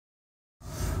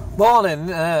Morning,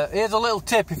 here's a little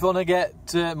tip if you want to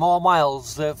get more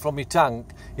miles from your tank.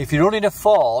 If you're running a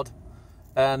Ford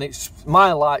and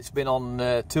my light's been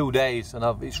on 2 days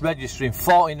and it's registering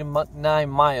 49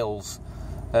 miles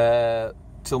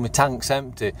till my tank's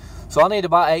empty. So I need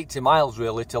about 80 miles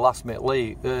really to last me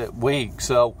at week.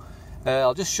 So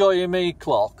I'll just show you my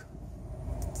clock.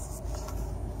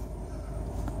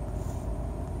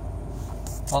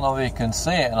 I don't know if you can see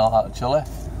it or not actually.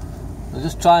 I'll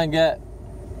just try and get,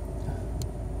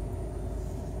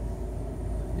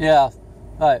 yeah,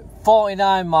 right,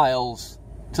 49 miles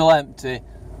till empty.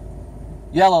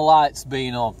 Yellow light's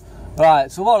been on.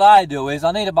 Right, so what I do is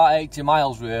I need about 80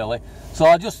 miles really. So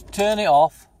I just turn it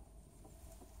off,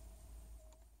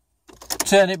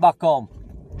 turn it back on,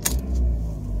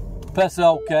 press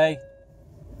OK.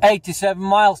 87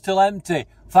 miles till empty.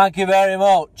 Thank you very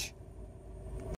much.